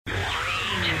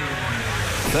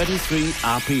33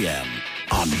 RPM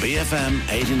on BFM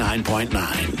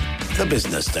 89.9, the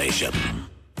business station.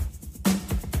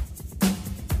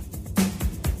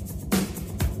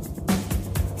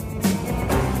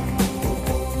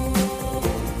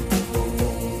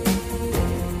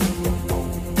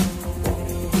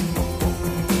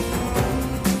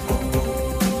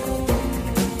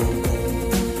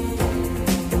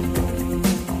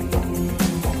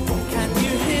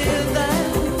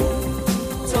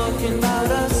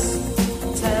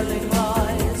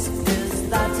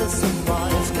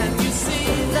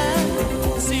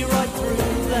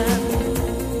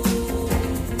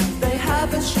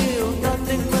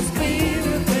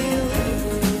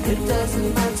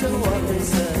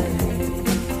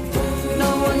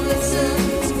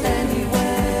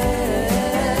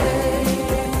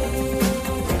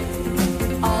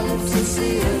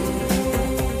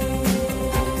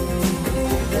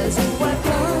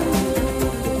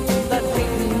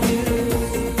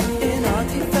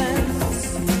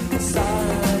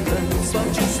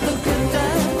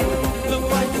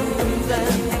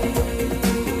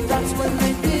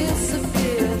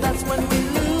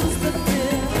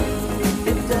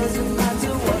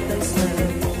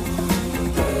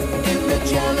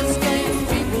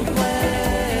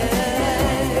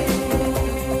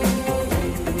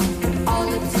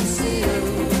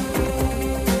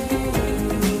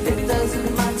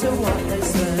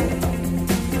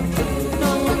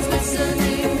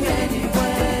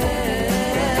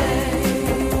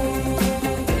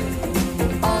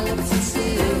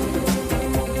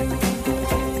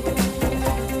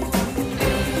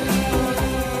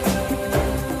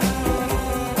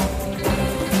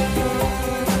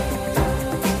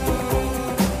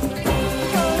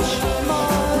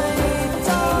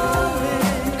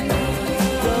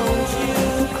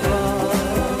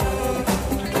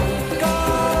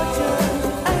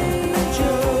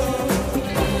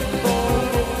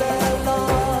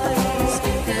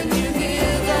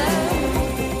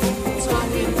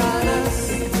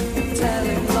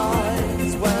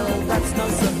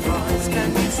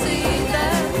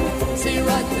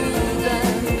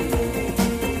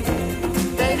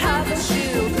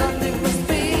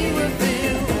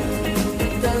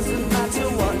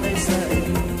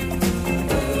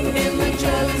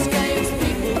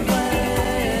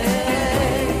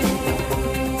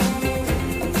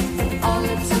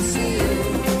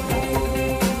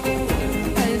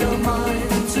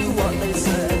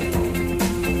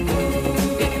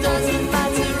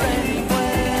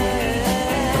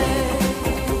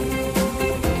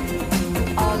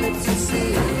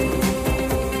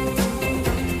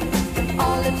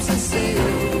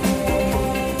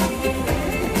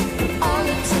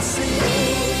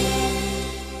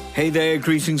 Hey there,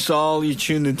 greetings all. You're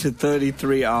tuned into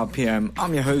 33 RPM.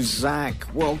 I'm your host, Zach.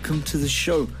 Welcome to the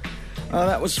show.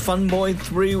 That was Funboy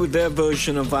 3 with their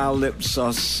version of Our Lips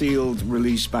Are Sealed,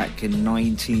 released back in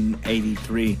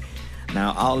 1983.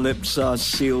 Now, Our Lips Are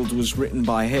Sealed was written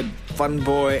by head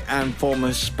Funboy and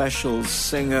former special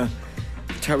singer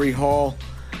Terry Hall,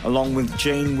 along with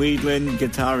Jane Wiedlin,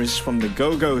 guitarist from the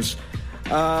Go-Go's.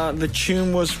 The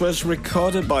tune was first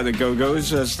recorded by the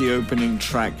Go-Go's as the opening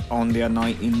track on their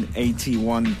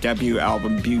 1981 debut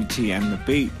album Beauty and the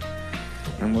Beat,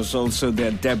 and was also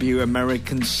their debut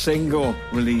American single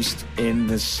released in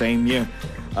the same year.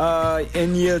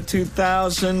 In year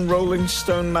 2000, Rolling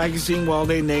Stone magazine,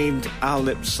 they named Our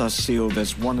Lips Are Sealed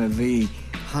as one of the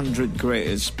 100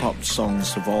 greatest pop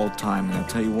songs of all time, and I'll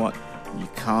tell you what, you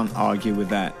can't argue with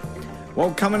that.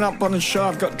 Well, coming up on the show,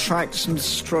 I've got tracks from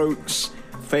Strokes,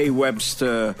 Faye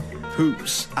Webster,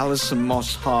 Hoops, Alison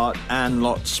Moss Hart, and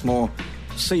lots more.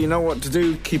 So you know what to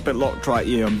do. Keep it locked right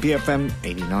here on BFM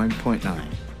 89.9.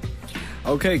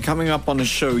 Okay, coming up on the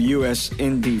show, US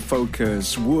indie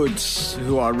folkers Woods,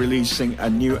 who are releasing a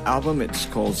new album. It's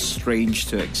called Strange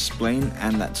to Explain,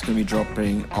 and that's going to be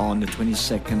dropping on the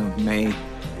 22nd of May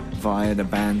via the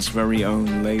band's very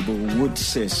own label,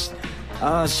 Woodsist.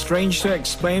 Strange to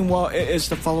Explain, it is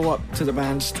the follow-up to the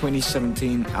band's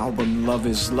 2017 album Love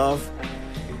is Love.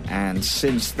 And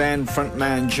since then,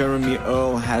 frontman Jeremy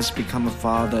Earl has become a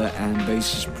father, and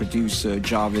bassist producer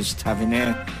Jarvis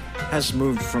Tavernier has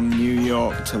moved from New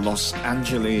York to Los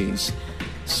Angeles.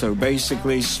 So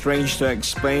basically, Strange to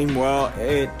Explain,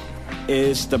 it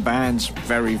is the band's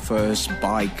very first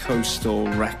bi-coastal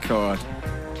record.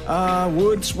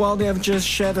 Woods, they have just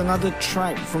shared another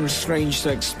track from Strange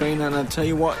to Explain, and I'll tell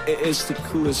you what, it is the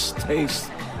coolest taste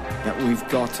that we've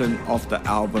gotten off the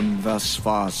album thus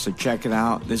far. So check it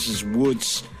out. This is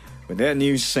Woods with their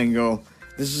new single.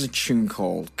 This is a tune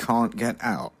called Can't Get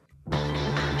Out.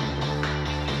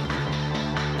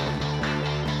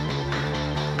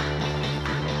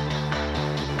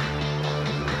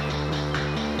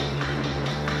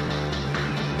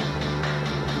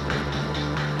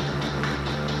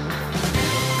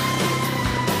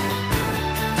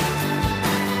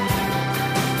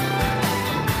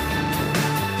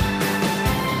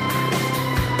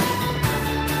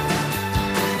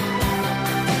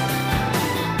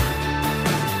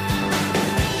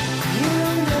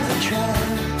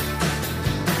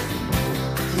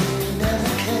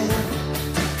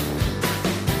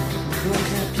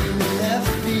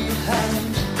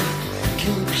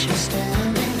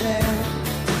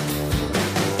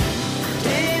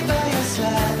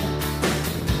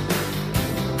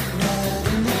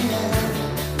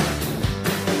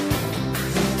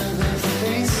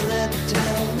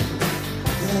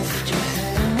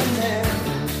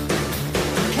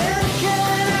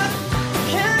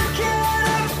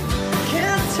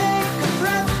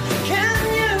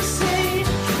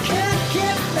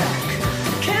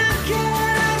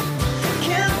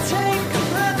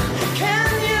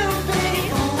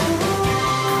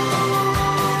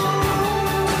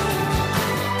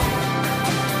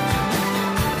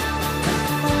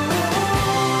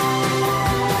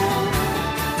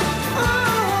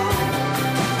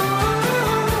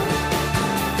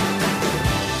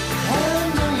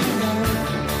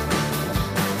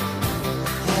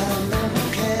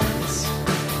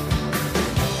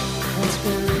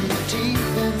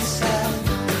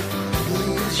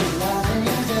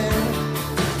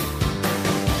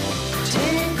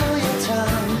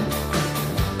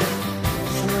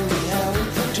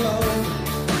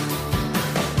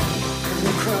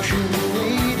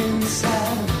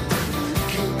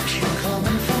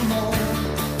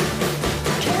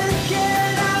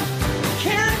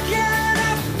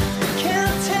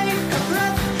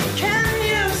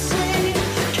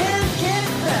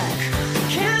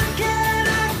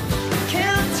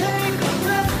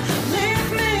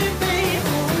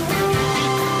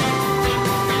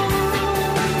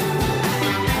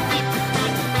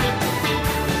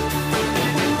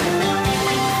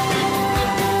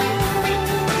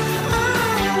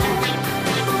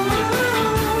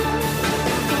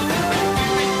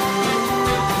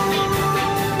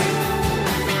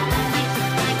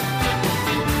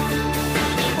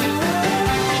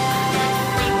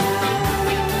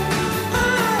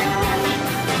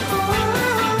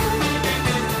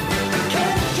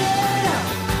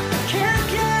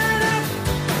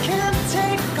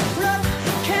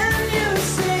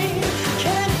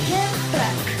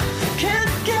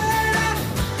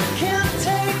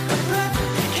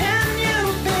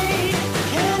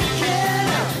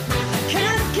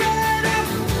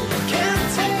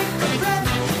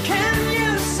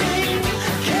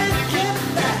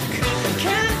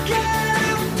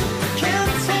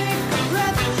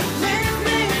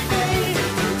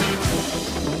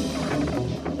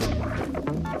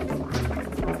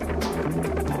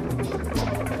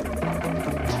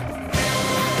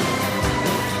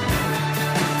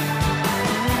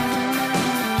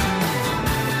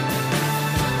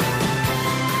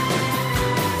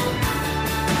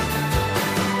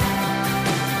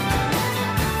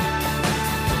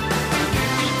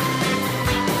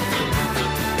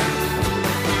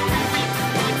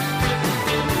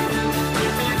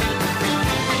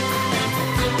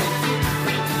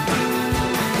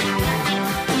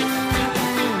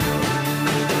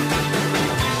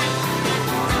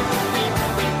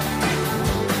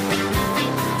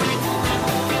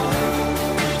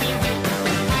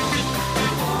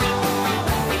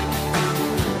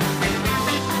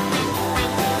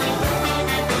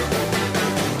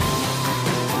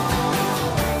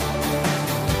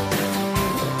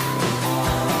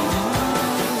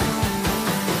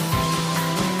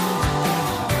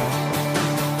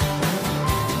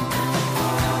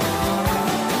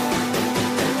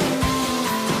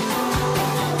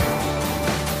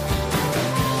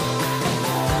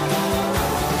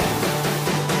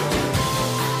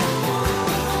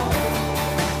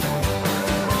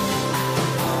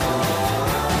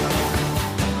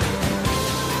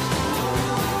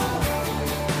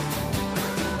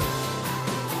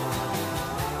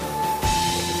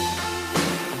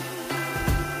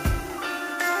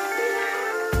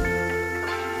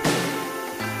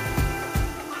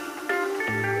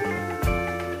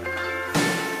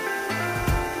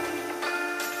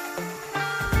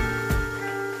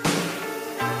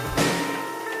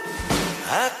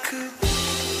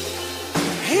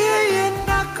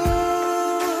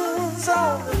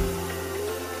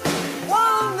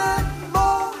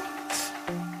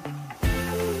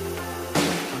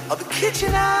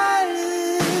 kitchen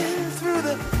island through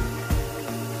the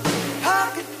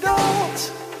pocket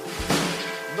doors,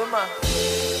 but my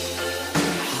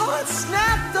heart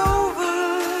snapped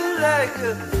over like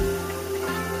a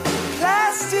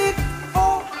plastic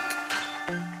fork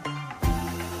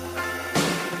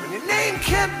when your name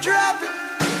kept dropping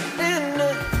in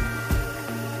the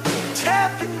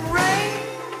tapping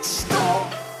rainstorm.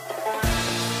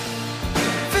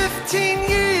 15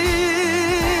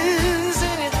 years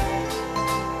and you're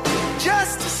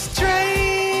just a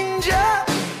stranger.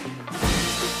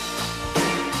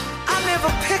 I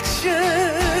never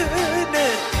pictured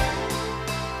it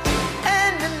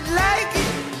ending like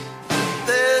it.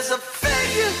 There's a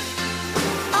figure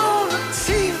on the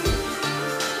TV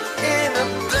in a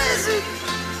blizzard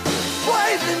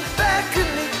waving back at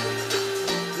me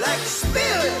like a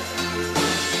spirit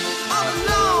of a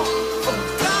long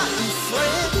forgotten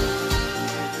friend.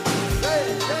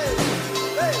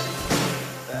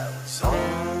 That was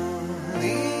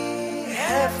only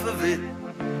half of it.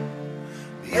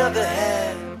 The other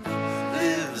half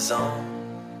lives on.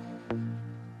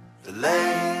 The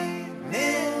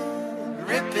lightning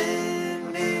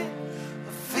ripping in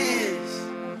a fierce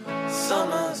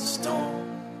summer storm.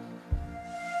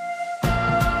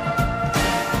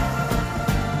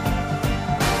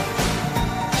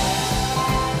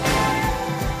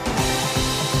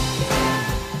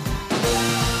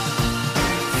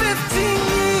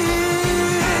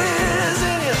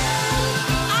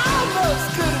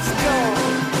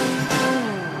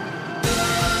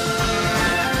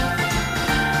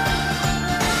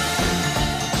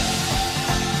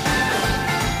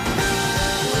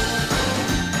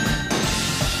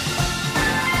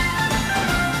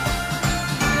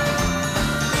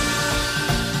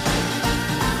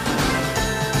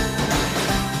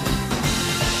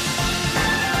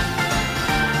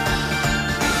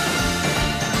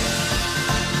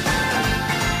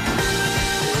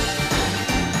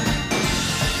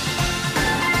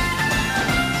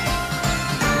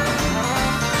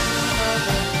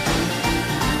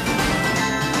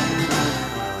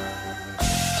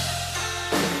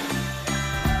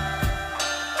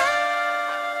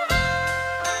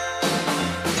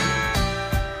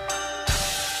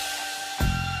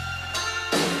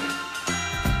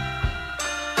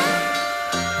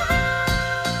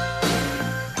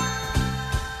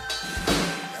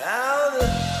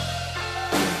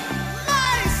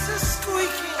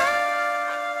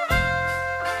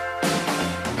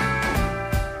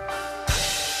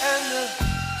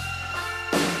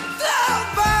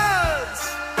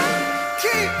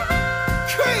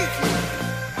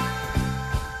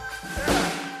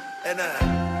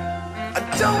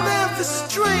 don't have the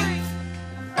strength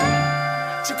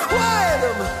to quiet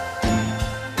them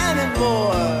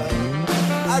anymore.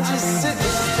 I just sit and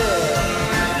stare.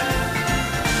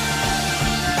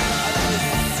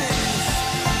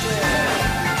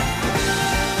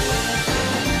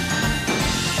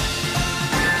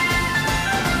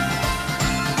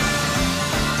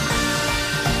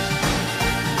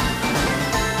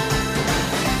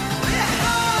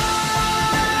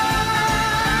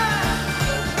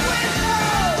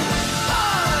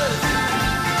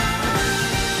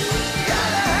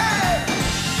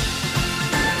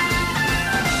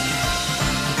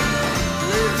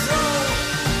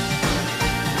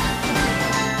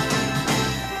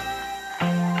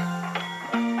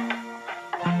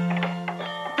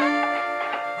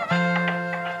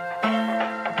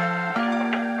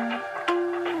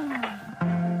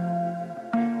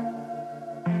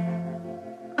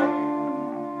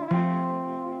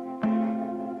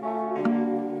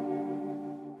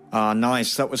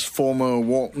 Nice. That was former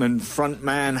Walkman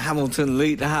frontman Hamilton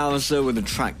Leithauser with a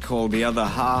track called The Other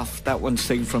Half. That one's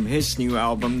taken from his new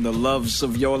album, The Loves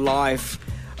of Your Life.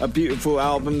 A beautiful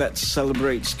album that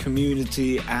celebrates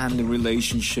community and the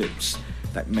relationships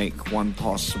that make one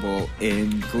possible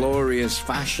in glorious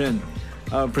fashion.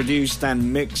 Produced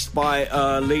and mixed by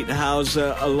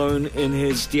Leithauser alone in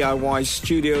his DIY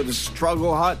studio, The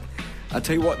Struggle Hut. I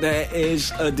tell you what, there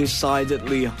is a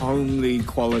decidedly homely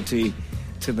quality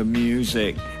to the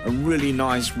music. A really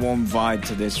nice warm vibe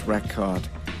to this record,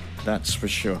 that's for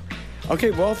sure.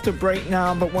 Okay, we're off to break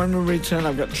now, but when we return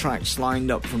I've got tracks lined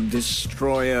up from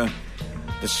Destroyer,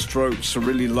 The Strokes, a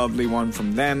really lovely one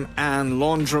from them, and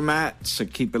Laundromat, so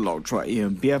keep it locked right here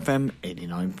on BFM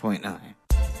 89.9.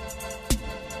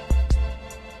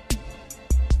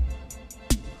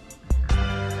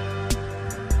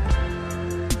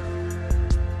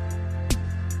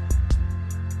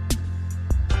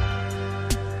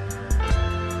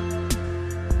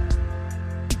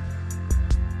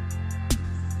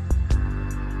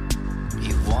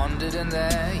 In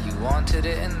there, you wanted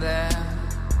it in there.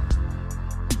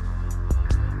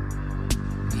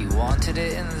 You wanted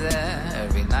it in there.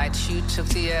 Every night you took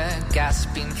the air,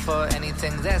 gasping for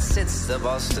anything. There sits the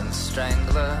Boston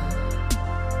Strangler.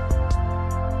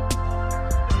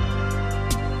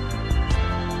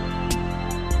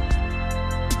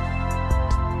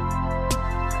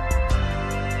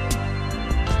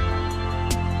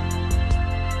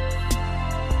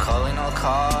 Calling all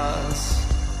cars.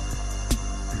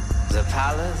 The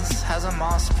palace has a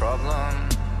moss problem.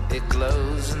 It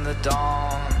glows in the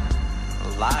dawn.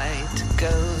 Light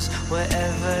goes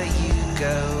wherever you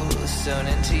go, sewn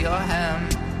into your hem.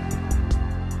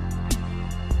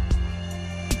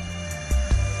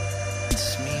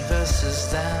 It's me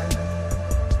versus them.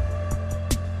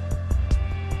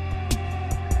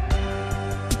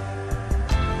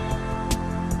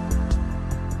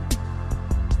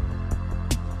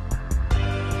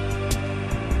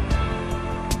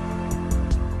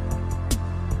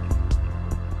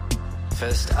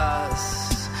 First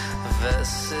us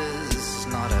versus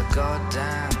not a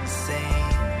goddamn thing.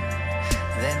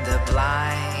 Then the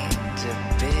blind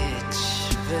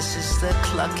bitch versus the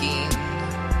clucking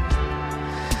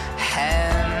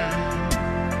hen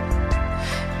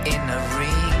in a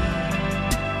ring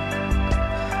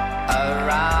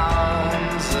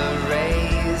around the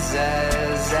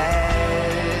razor's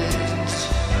edge.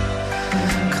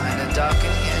 Kinda dark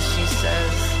in here, she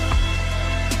says.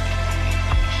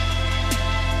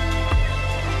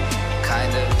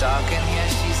 Kind of dark in here,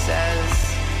 she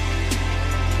says.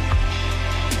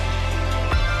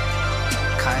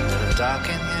 Kind of dark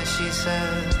in here, she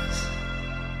says.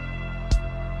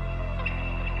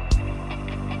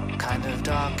 Kind of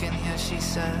dark in here, she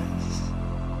says.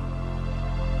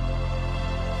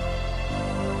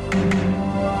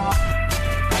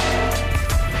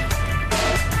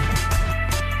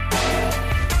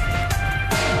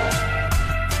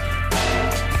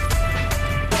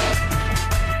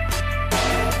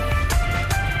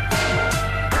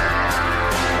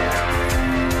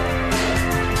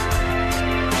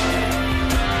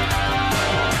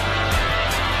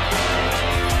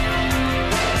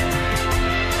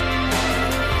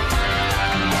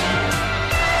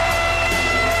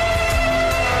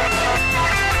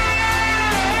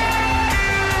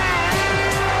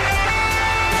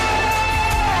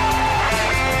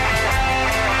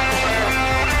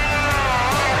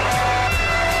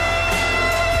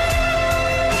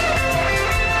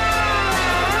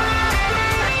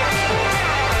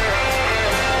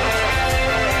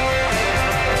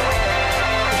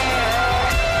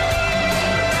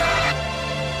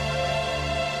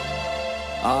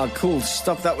 Cool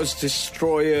stuff. That was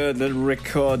Destroyer, the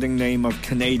recording name of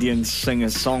Canadian singer,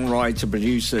 songwriter,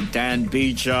 producer Dan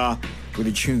Beecher, with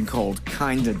a tune called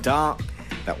Kinda Dark.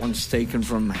 That one's taken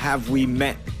from Have We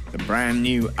Met, the brand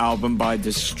new album by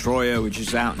Destroyer, which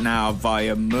is out now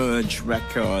via Merge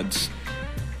Records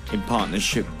in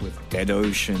partnership with Dead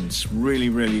Oceans. Really,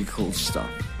 really cool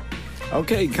stuff.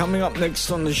 Okay, coming up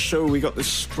next on the show, we got The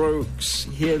Strokes.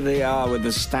 Here they are with a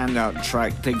standout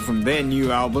track taken from their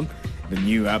new album, The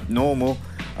New Abnormal.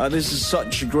 This is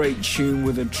such a great tune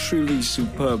with a truly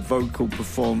superb vocal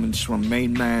performance from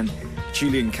main man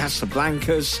Julian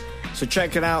Casablancas. So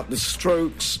check it out, The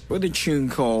Strokes, with a tune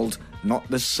called Not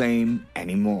the Same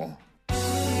Anymore.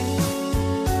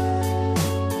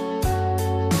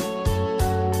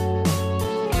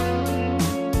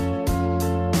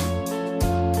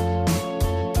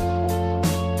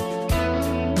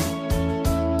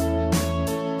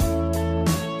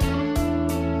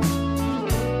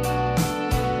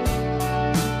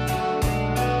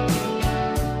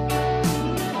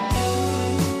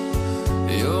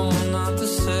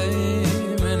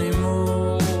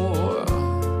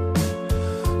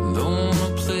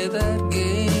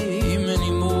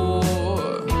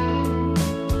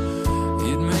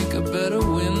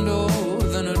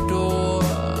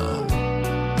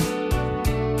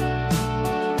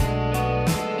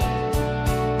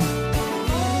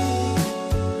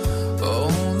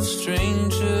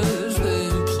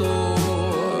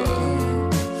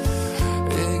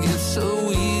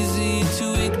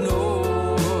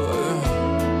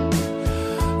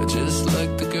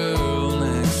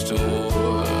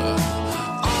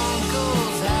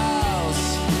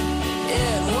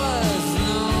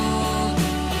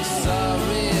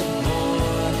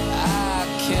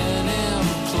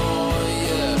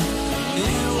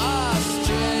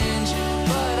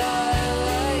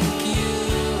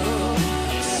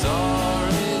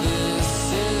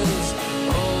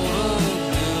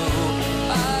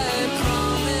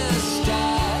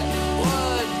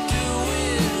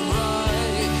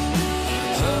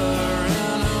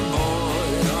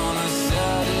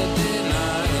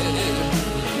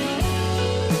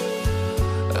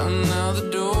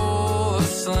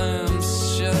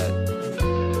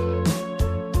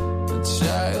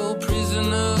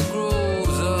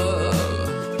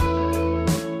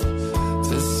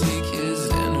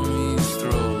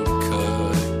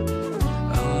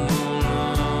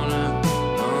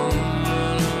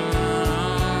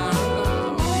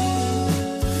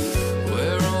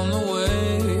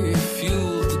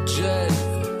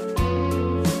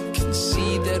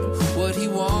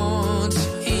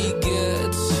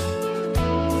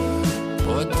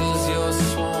 What does your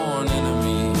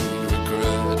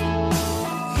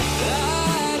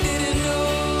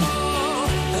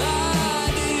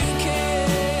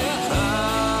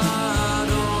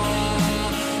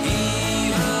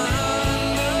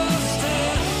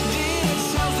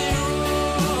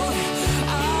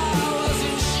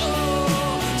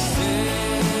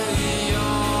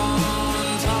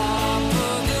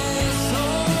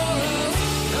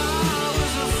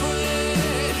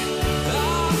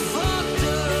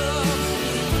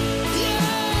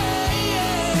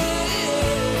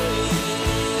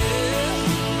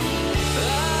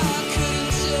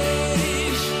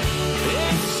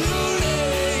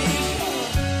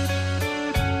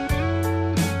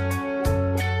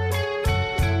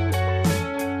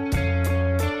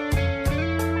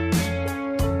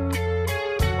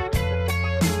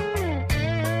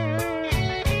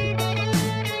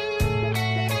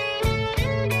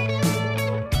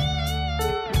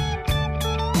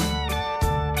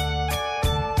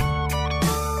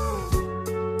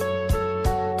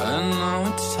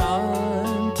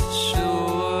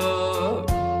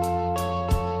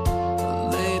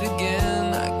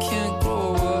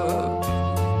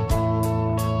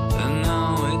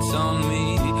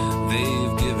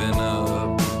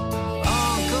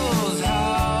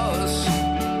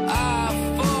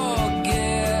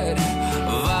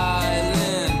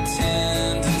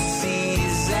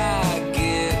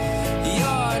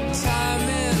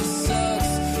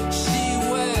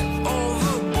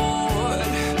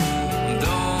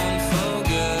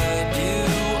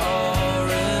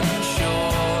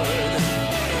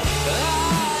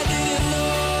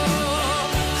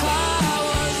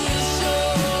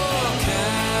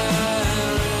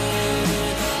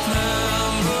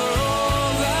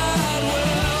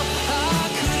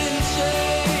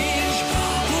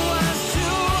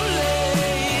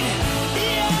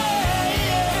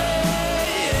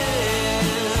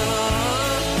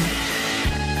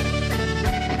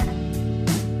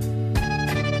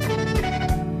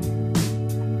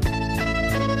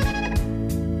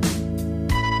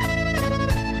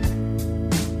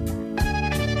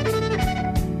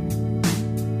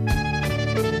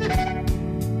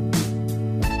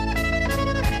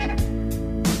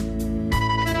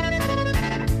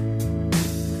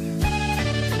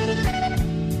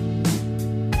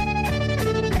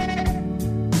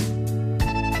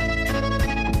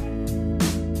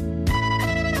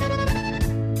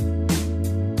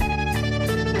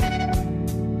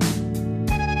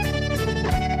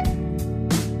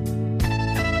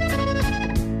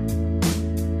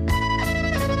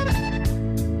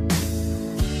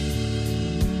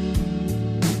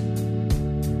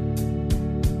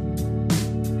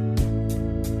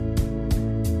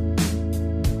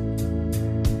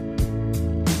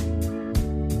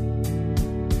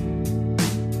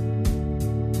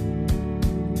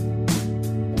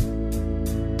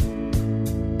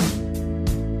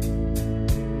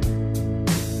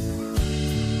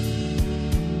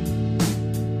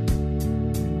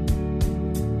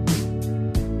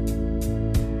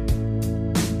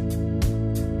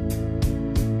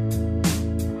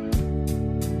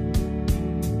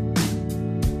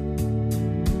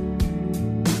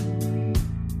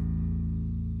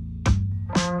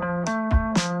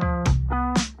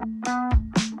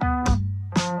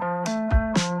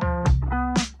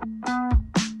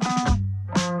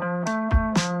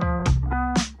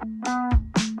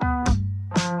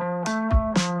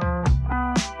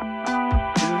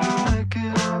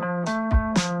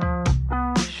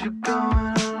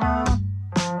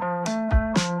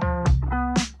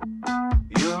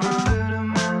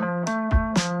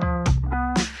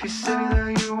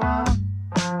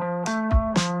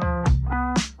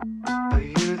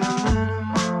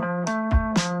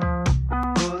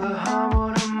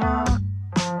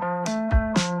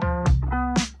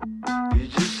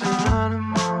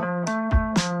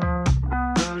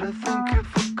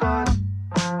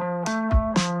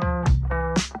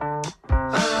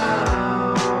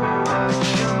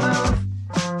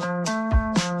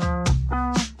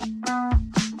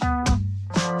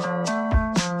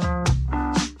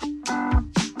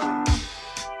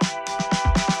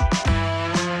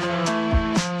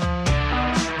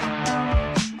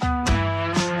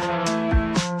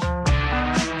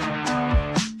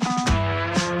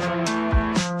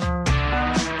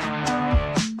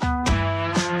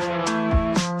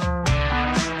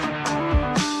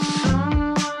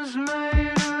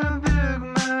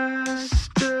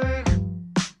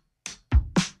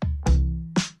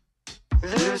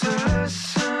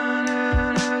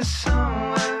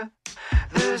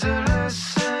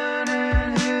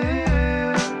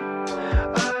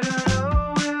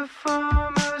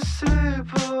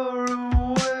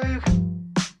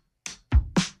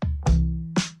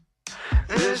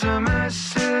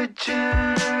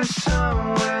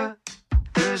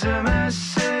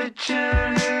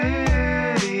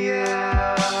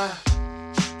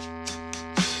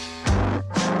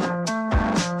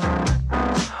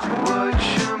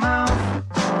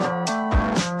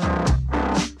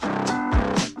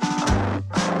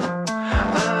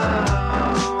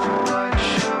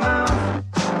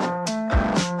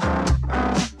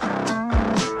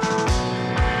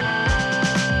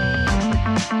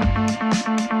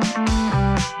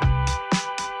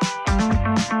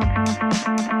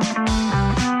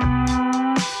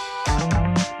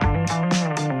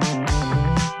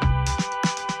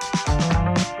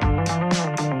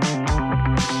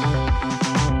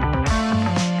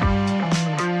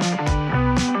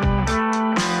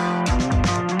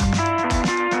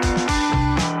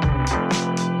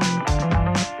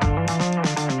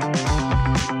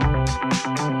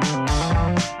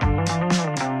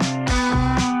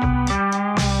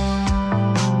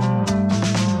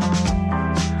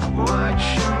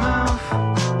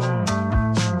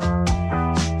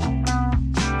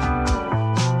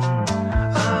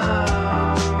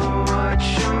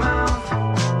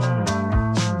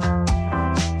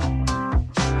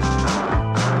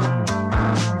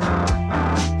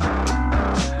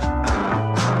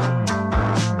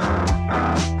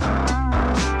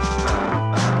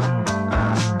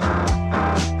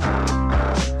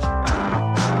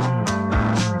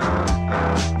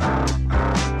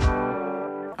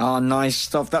Nice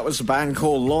stuff. That was a band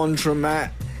called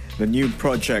Laundromat, the new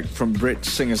project from Brit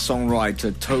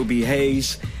singer-songwriter Toby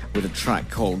Hayes with a track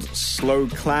called Slow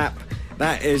Clap.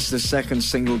 That is the second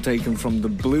single taken from the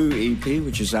Blue EP,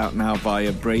 which is out now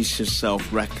via Brace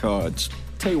Yourself Records.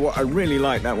 Tell you what, I really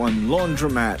like that one.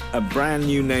 Laundromat, a brand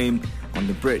new name on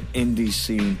the Brit indie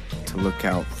scene to look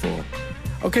out for.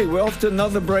 Okay, we're off to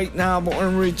another break now, but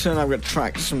when we return, I've got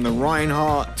tracks from the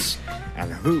Reinhardts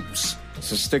and Hoops.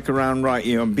 So stick around right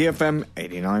here on BFM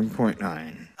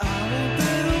 89.9.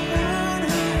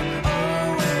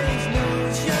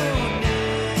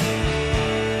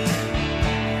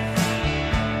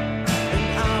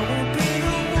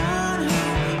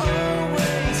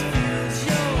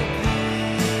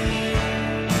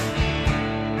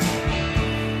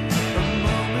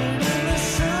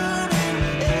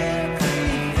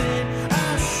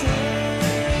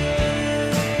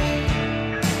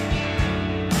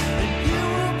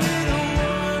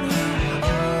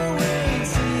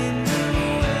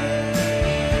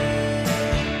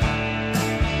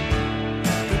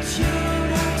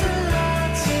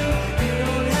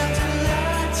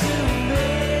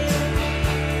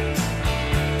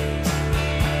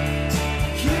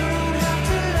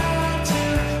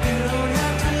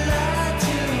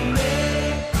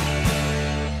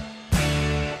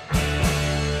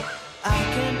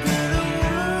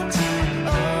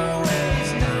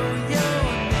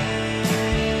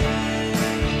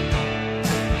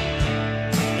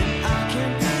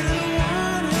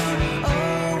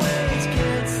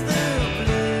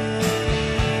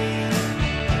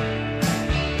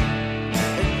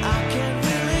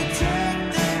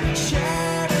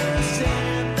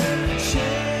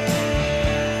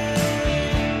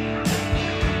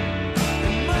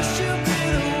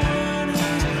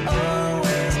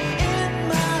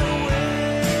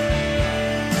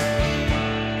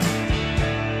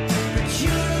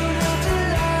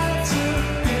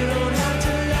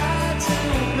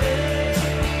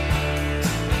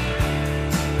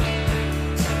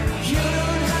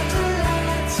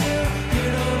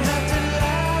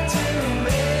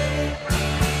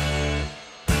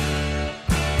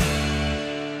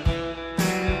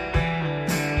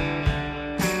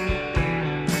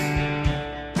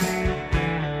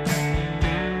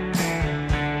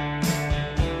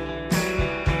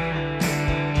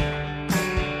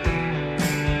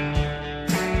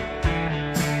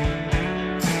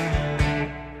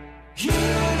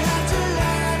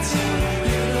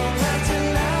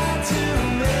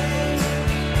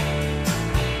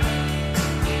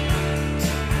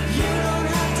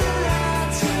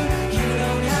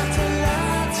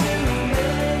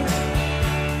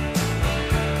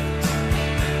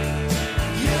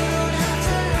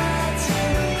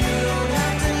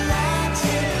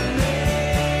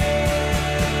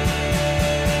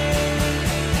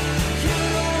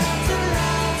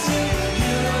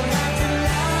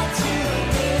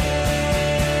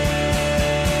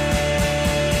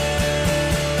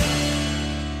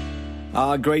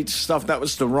 Great stuff. That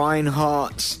was the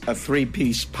Reinhardts, a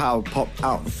three-piece power pop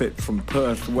outfit from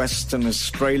Perth, Western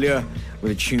Australia,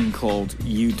 with a tune called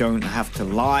You Don't Have to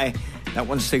Lie. That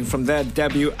one's taken from their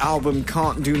debut album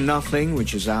Can't Do Nothing,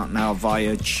 which is out now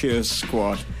via Cheer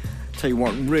Squad. Tell you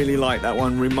what, really like that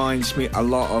one. Reminds me a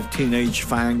lot of Teenage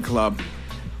Fan Club,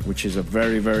 which is a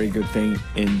very, very good thing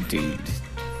indeed.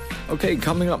 Okay,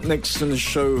 coming up next in the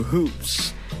show,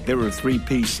 Hoops. They're a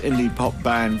three-piece indie pop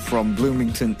band from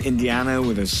Bloomington, Indiana,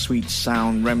 with a sweet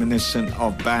sound reminiscent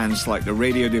of bands like the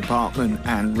Radio Department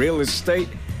and Real Estate.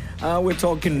 We're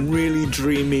talking really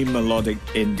dreamy, melodic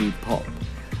indie pop.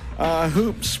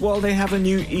 Hoops, well, they have a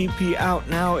new EP out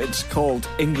now. It's called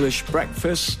English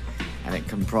Breakfast, and it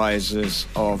comprises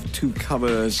of two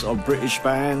covers of British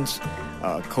bands,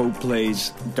 Coldplay's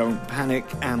Don't Panic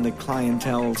and The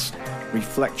Clientele's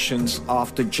Reflections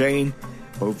After Jane,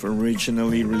 both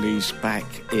originally released back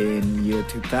in year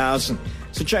 2000.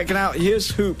 So check it out. Here's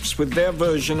Hoops with their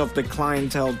version of the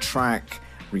Clientele track,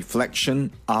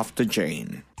 Reflection After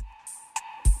Jane.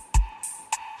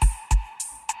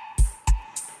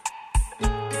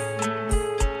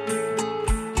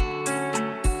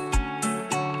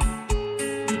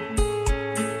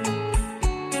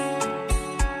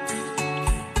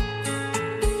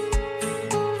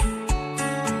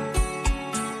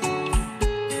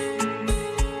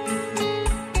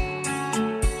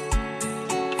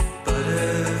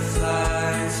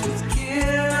 Butterflies with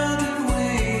gilded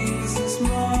wings this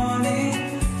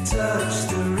morning touch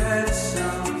the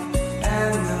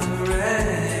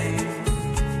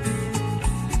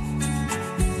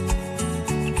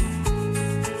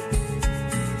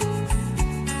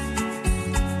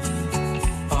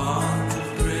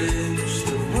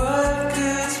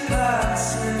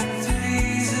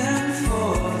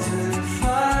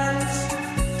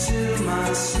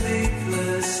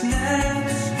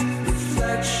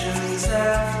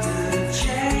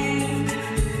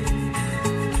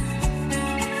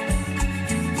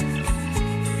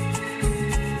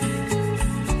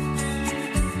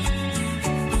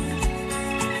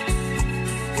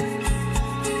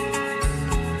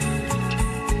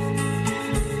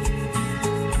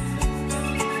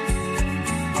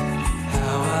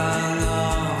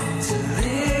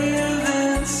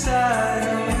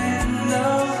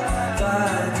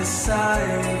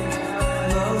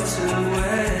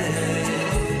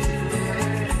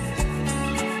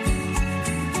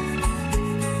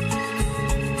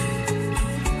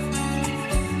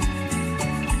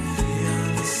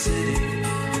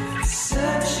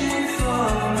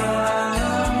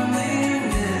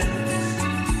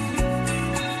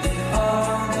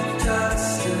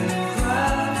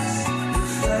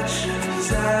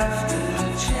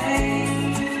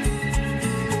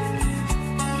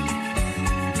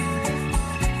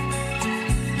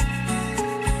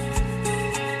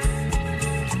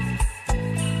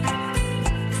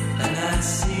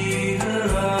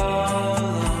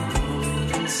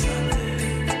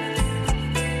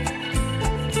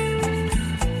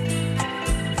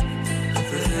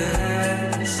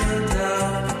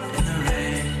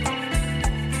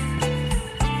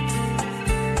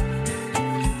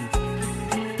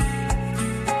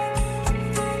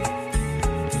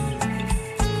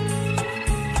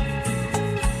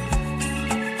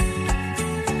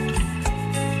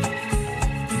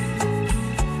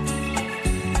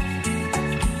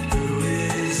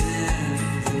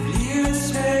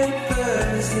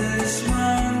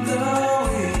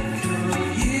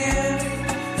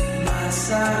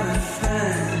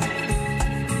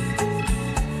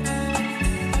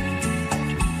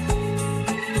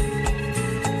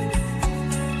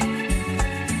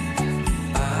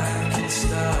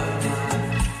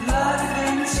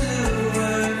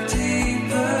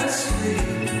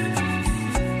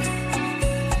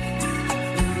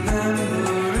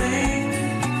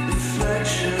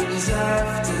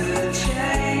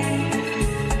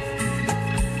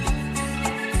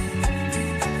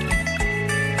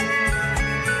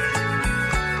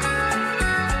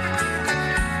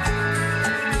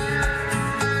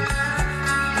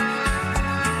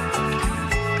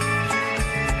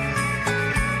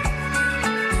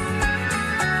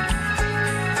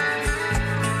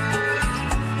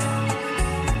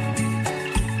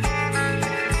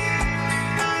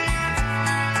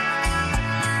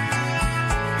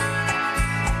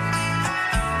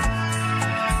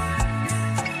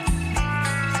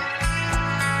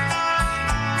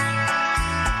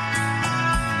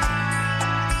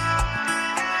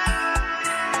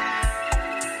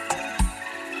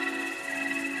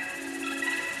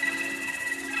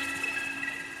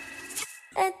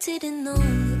I didn't know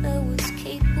that I was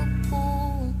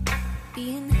capable of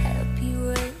being happy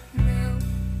right now,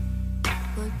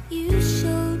 but you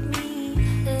showed me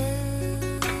how.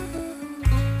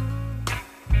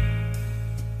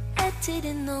 I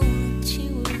didn't know that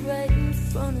you were right in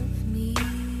front of me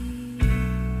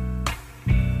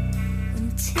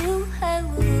until I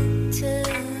looked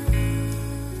up.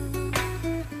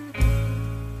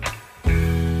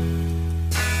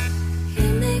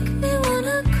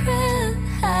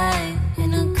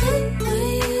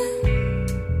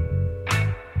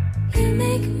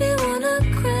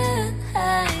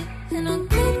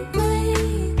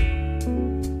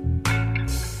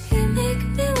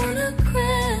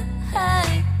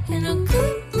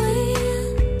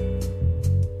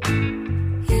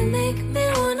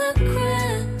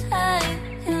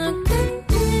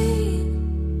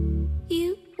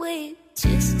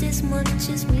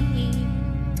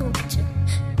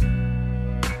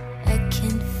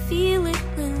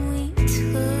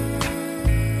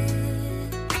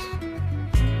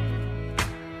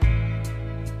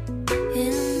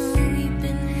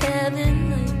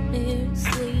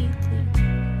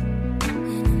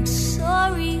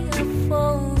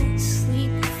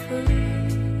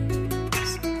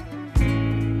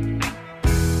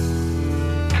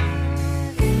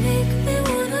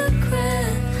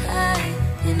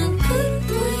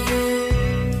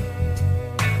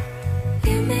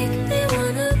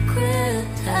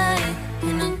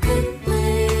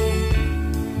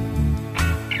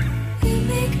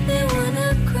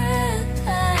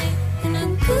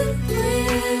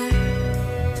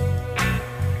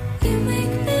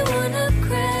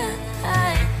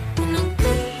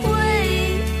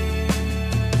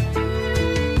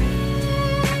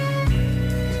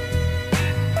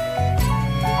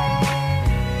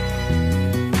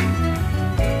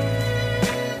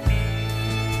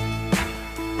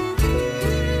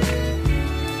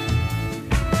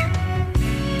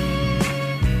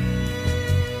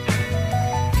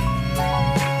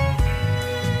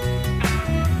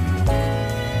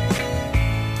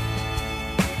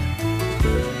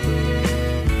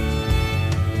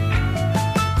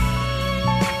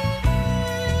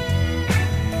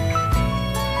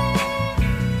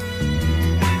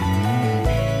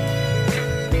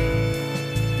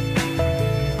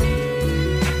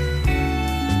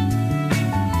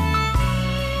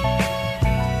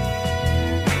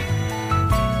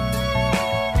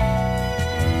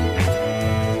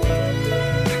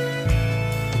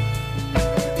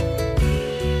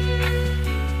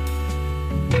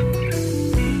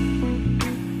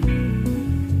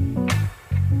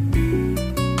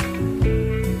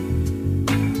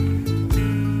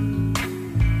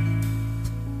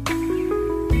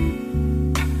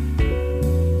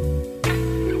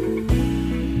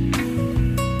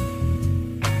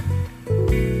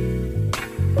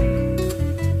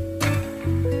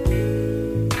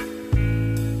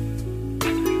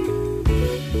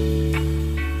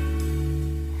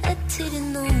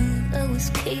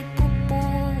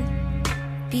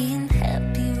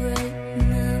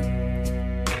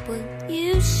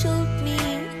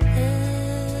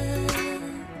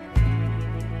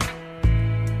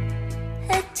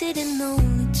 Didn't know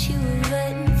that you were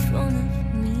right in front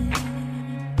of me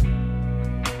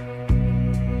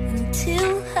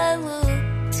until I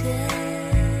looked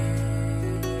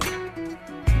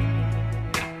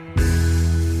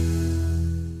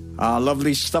up.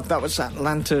 Lovely stuff. That was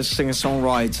Atlanta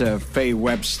singer-songwriter Faye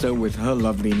Webster with her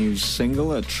lovely new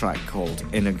single, a track called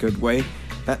In a Good Way.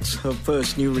 That's her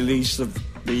first new release of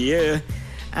the year.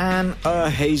 And a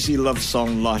hazy love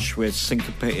song, lush with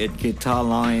syncopated guitar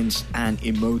lines and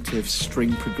emotive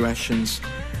string progressions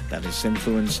that is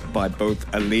influenced by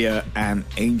both Aaliyah and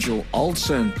Angel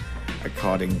Olsen,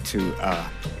 according to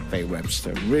Faye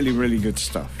Webster. Really, really good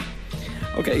stuff.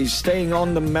 Okay, staying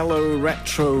on the mellow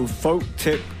retro folk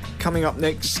tip, coming up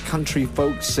next, country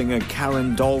folk singer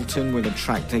Karen Dalton with a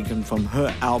track taken from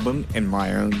her album, In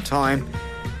My Own Time.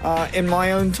 In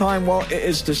My Own Time, well, it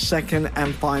is the second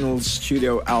and final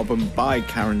studio album by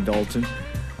Karen Dalton,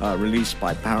 released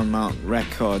by Paramount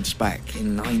Records back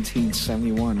in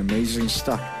 1971. Amazing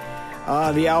stuff.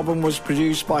 The album was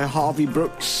produced by Harvey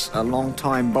Brooks, a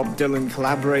longtime Bob Dylan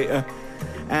collaborator,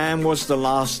 and was the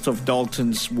last of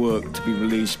Dalton's work to be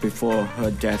released before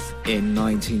her death in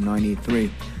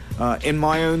 1993. In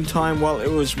My Own Time, well,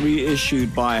 it was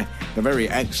reissued by the very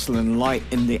excellent Light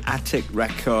in the Attic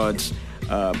Records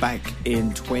back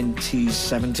in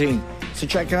 2017. So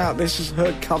check it out. This is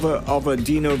her cover of a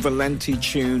Dino Valenti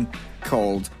tune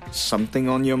called Something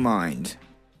on Your Mind.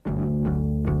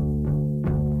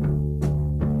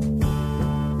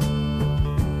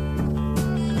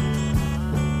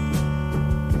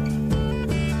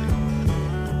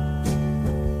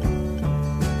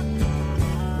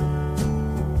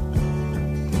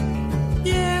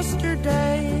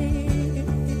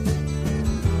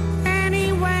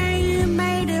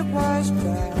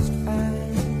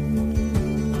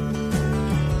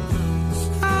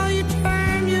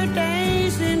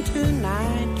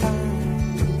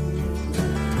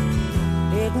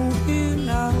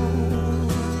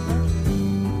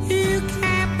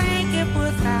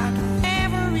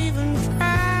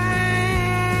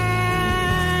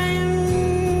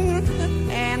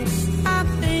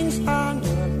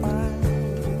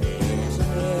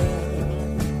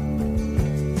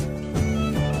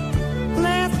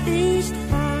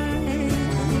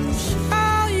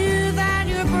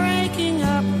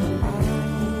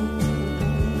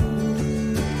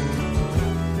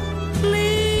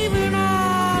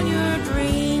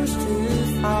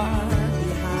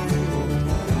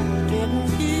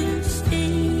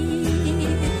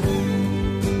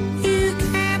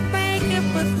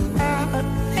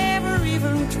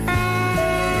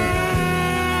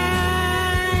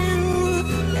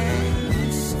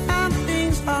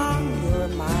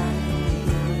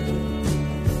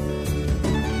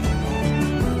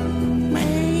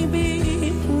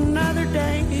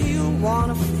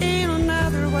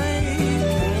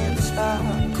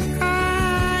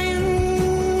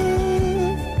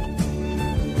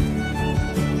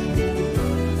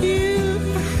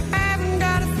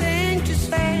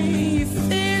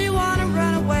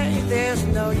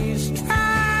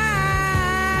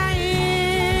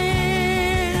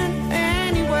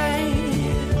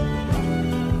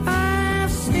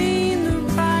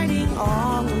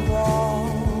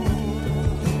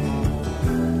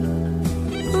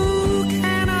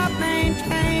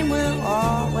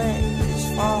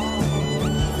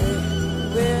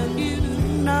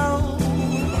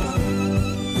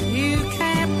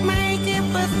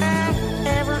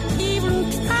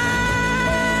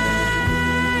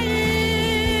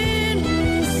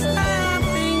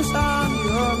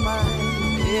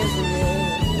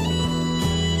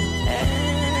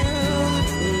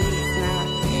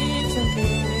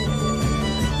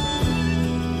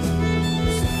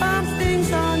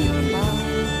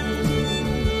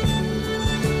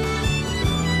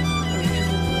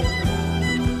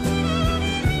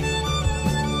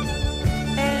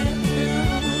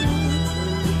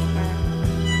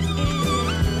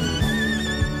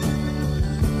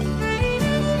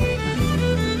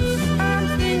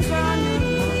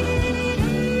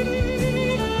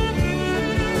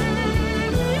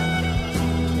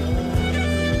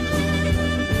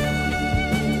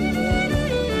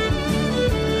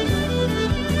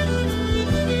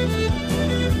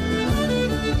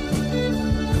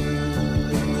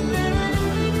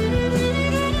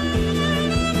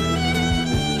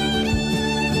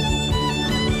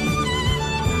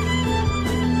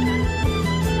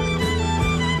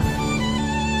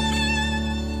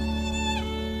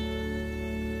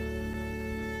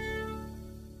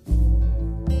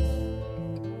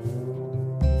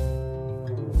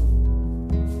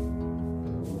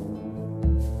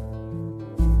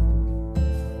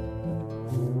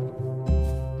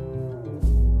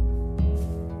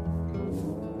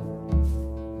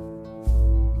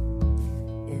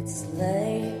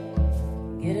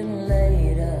 getting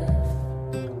later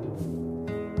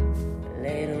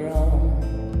on.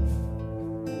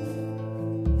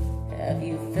 Have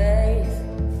you faith?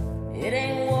 It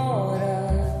ain't water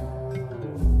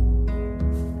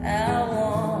I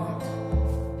want.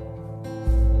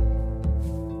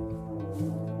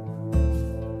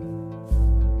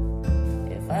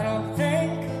 If I don't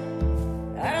think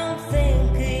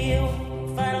of you.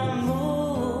 If I don't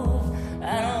move,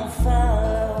 I don't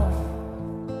follow.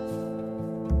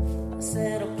 I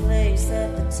set a place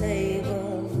at the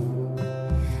table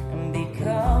and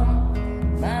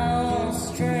become my own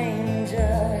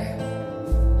stranger.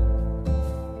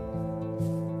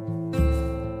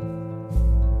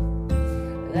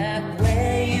 Like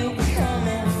where you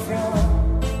coming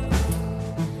from?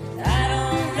 I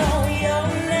don't know your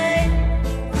name,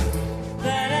 but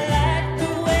I like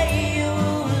the way you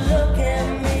look at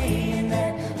me in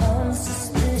that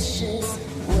unsuspicious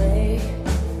way.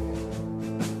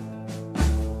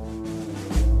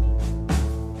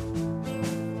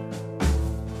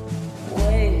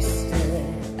 Wasted,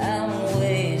 I'm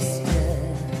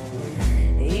wasted,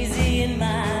 easy in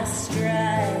my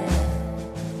stride.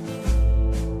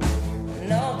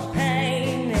 No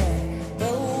pain,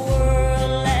 the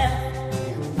world left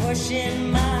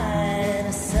pushing mine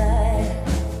aside.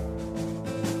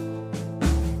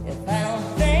 If I don't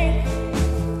think of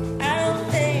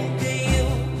you.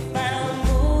 If I don't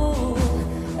move,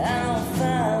 I don't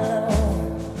follow.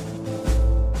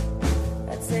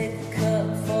 I take a cup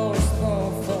for a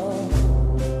spoonful,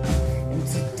 and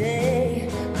today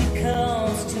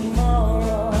becomes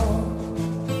tomorrow.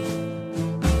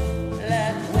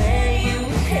 Like where you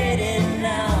headed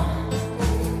now?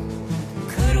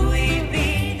 Could we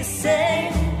be the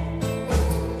same?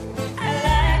 I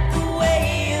like the way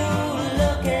you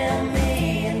look at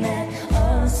me in that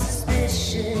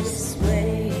unsuspicious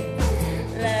way.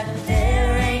 Like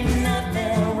there ain't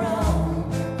nothing wrong,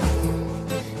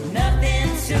 nothing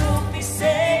to be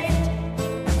saved.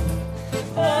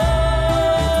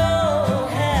 Oh,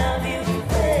 have you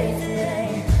faith? It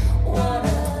ain't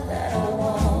water that I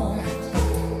want.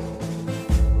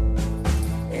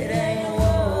 It ain't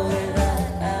water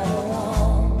that I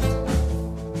want.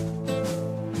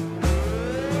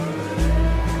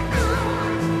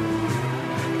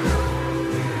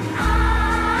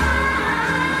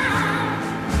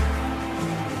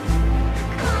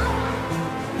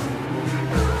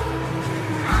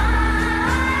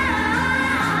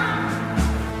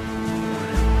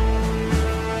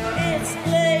 It's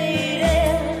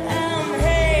bleeding, I'm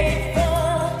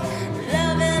hateful,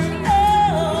 loving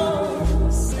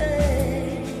all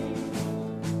say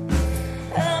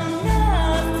I'm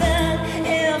nothing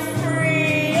if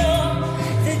free of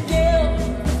the guilt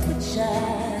which I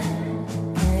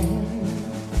claim.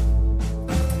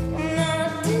 When I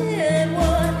did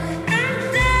what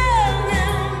I've done,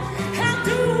 I'll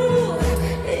do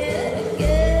it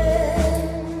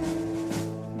again.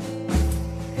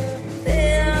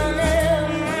 Then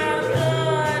in my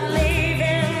blood,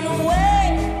 leaving the way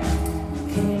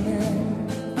came in.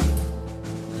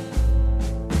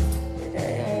 It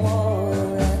ain't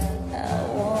water that I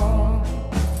want.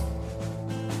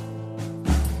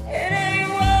 It ain't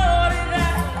water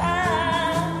that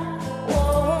I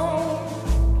want.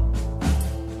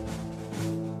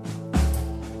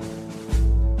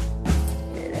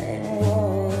 It ain't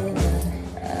water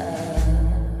that I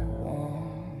want.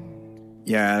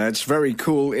 Yeah, that's very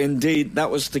cool indeed.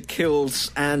 That was The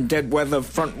Kills and Dead Weather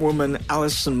frontwoman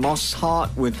Alison Moss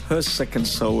Hart with her second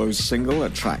solo single, a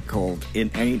track called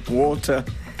It Ain't Water.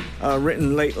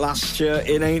 Written late last year,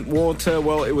 It Ain't Water,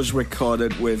 well, it was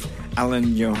recorded with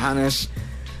Alan Johannes,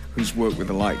 who's worked with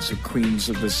the likes of Queens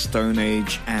of the Stone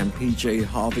Age and PJ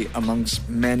Harvey, amongst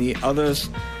many others.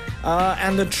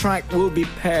 And the track will be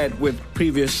paired with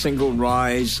previous single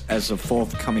Rise as a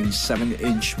forthcoming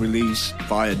 7-inch release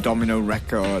via Domino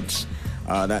Records.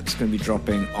 That's going to be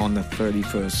dropping on the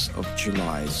 31st of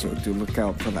July, so do look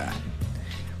out for that.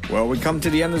 Well, we come to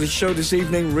the end of the show this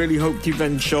evening. Really hope you've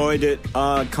enjoyed it.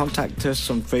 Contact us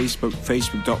on Facebook,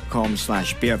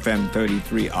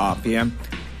 facebook.com/BFM33RPM.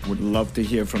 Would love to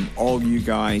hear from all you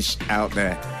guys out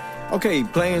there. Okay,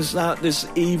 playing us out this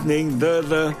evening,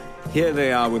 here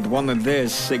they are with one of their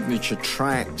signature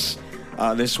tracks.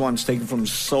 This one's taken from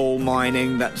Soul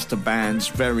Mining. That's the band's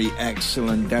very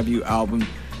excellent debut album,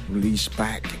 released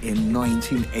back in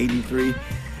 1983.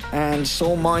 And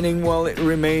Soul Mining, well, it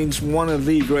remains one of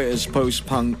the greatest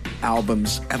post-punk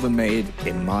albums ever made,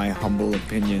 in my humble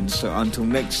opinion. So until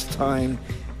next time,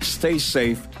 stay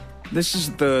safe. This is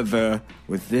The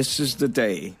with This Is the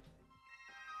Day.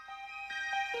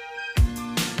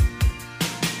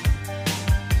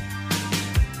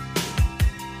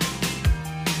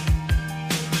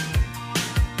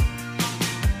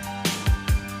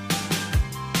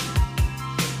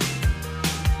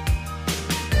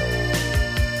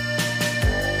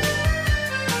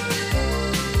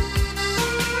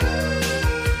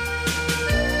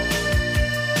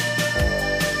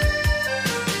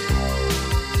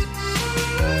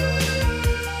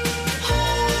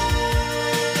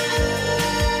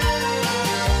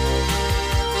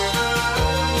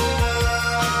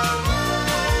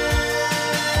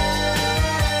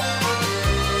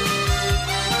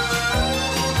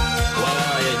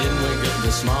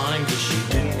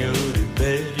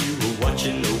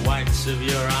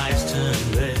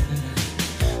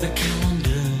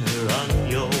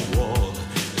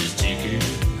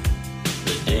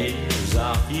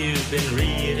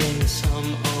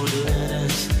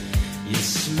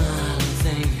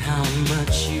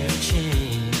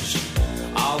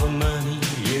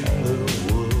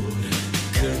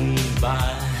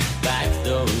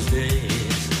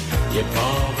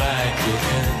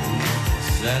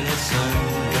 and the sun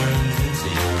burns into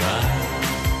your eyes.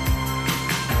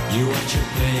 You watch a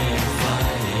plane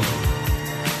flying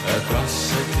across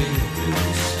a clear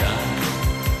blue sky.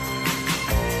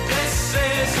 This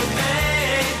is the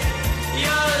day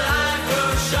your life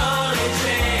will surely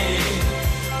change.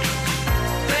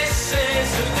 This is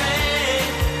the day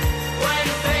when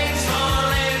things fall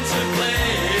into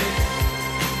place.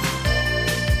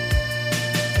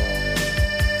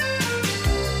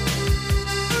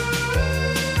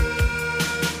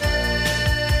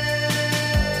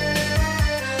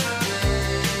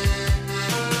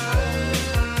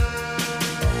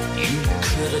 You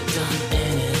could have done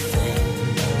anything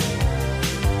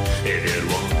if you'd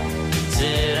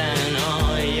wanted, and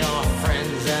all your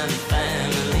friends and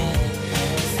family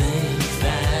think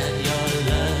that you're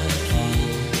lucky.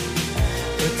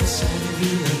 But the side of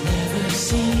you that never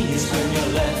sees when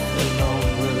you're left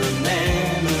alone with the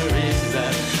memories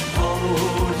that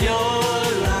hold your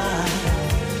life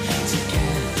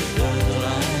together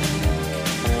like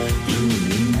glue.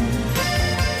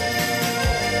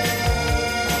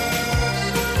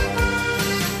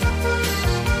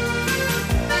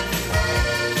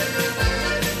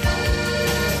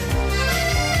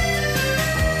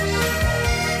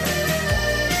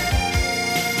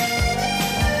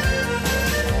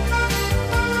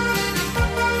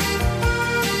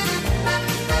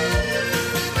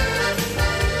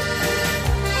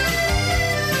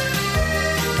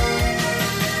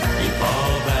 You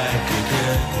fall back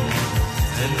again,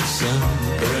 and the sun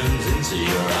burns into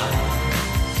your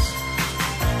eyes.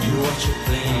 You watch a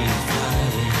plane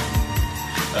flying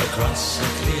across a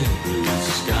clear blue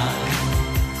sky.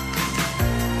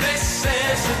 This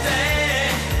is the day